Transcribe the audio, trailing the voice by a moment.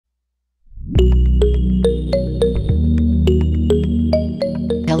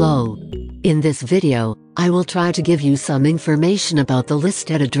Hello. In this video, I will try to give you some information about the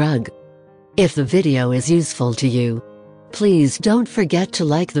LYSTEDA drug. If the video is useful to you, please don't forget to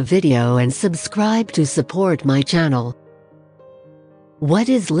like the video and subscribe to support my channel. What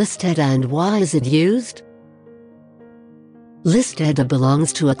is LYSTEDA and why is it used? LYSTEDA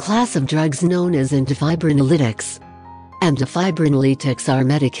belongs to a class of drugs known as antifibrinolytics. Antifibrinolytics are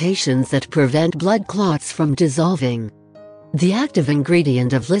medications that prevent blood clots from dissolving. The active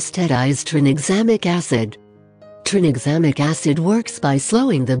ingredient of LYSTEDA is tranexamic acid. Tranexamic acid works by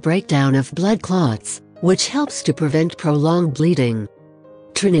slowing the breakdown of blood clots, which helps to prevent prolonged bleeding.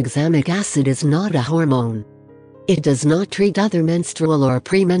 Tranexamic acid is not a hormone. It does not treat other menstrual or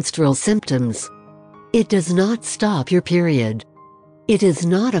premenstrual symptoms. It does not stop your period. It is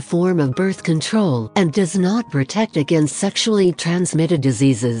not a form of birth control and does not protect against sexually transmitted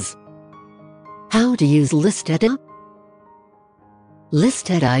diseases. How to use LYSTEDA?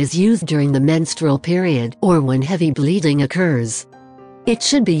 LYSTEDA is used during the menstrual period or when heavy bleeding occurs. It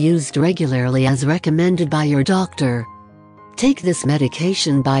should be used regularly as recommended by your doctor. Take this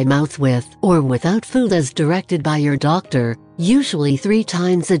medication by mouth with or without food as directed by your doctor, usually 3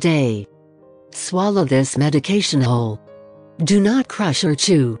 times a day. Swallow this medication whole. Do not crush or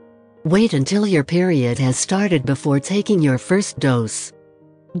chew. Wait until your period has started before taking your first dose.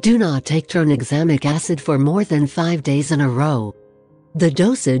 Do not take tranexamic acid for more than 5 days in a row. The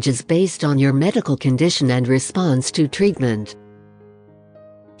dosage is based on your medical condition and response to treatment.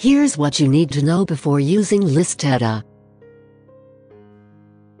 Here's what you need to know before using LYSTEDA.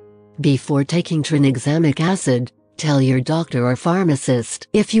 Before taking tranexamic acid, tell your doctor or pharmacist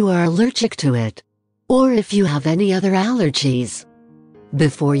if you are allergic to it, or if you have any other allergies.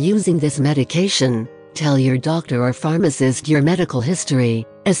 Before using this medication, tell your doctor or pharmacist your medical history,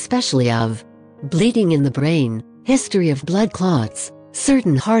 especially of bleeding in the brain, history of blood clots,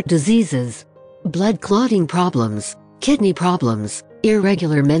 certain heart diseases, blood clotting problems, kidney problems,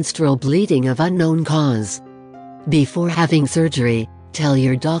 irregular menstrual bleeding of unknown cause. Before having surgery, tell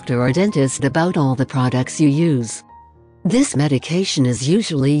your doctor or dentist about all the products you use. This medication is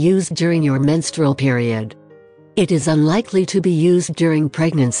usually used during your menstrual period. It is unlikely to be used during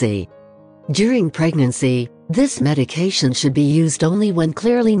pregnancy. During pregnancy, this medication should be used only when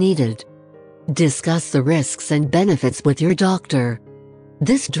clearly needed. Discuss the risks and benefits with your doctor.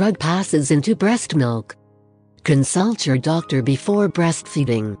 This drug passes into breast milk. Consult your doctor before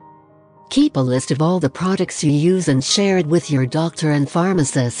breastfeeding. Keep a list of all the products you use and share it with your doctor and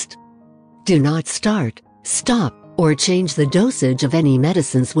pharmacist. Do not start, stop, or change the dosage of any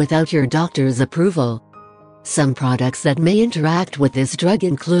medicines without your doctor's approval. Some products that may interact with this drug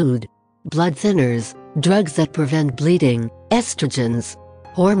include blood thinners, drugs that prevent bleeding, estrogens,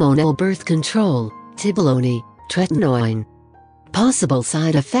 hormonal birth control, tibolone, tretinoin. Possible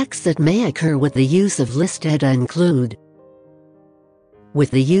side effects that may occur with the use of LYSTEDA include: with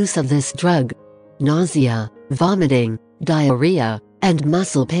the use of this drug, nausea, vomiting, diarrhea, and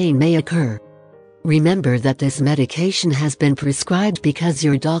muscle pain may occur. Remember that this medication has been prescribed because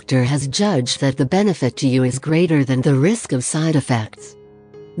your doctor has judged that the benefit to you is greater than the risk of side effects.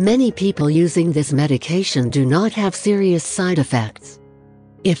 Many people using this medication do not have serious side effects.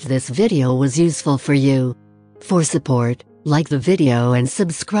 If this video was useful for you, for support, like the video and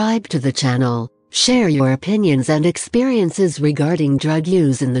subscribe to the channel. Share your opinions and experiences regarding drug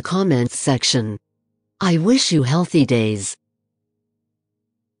use in the comments section. I wish you healthy days.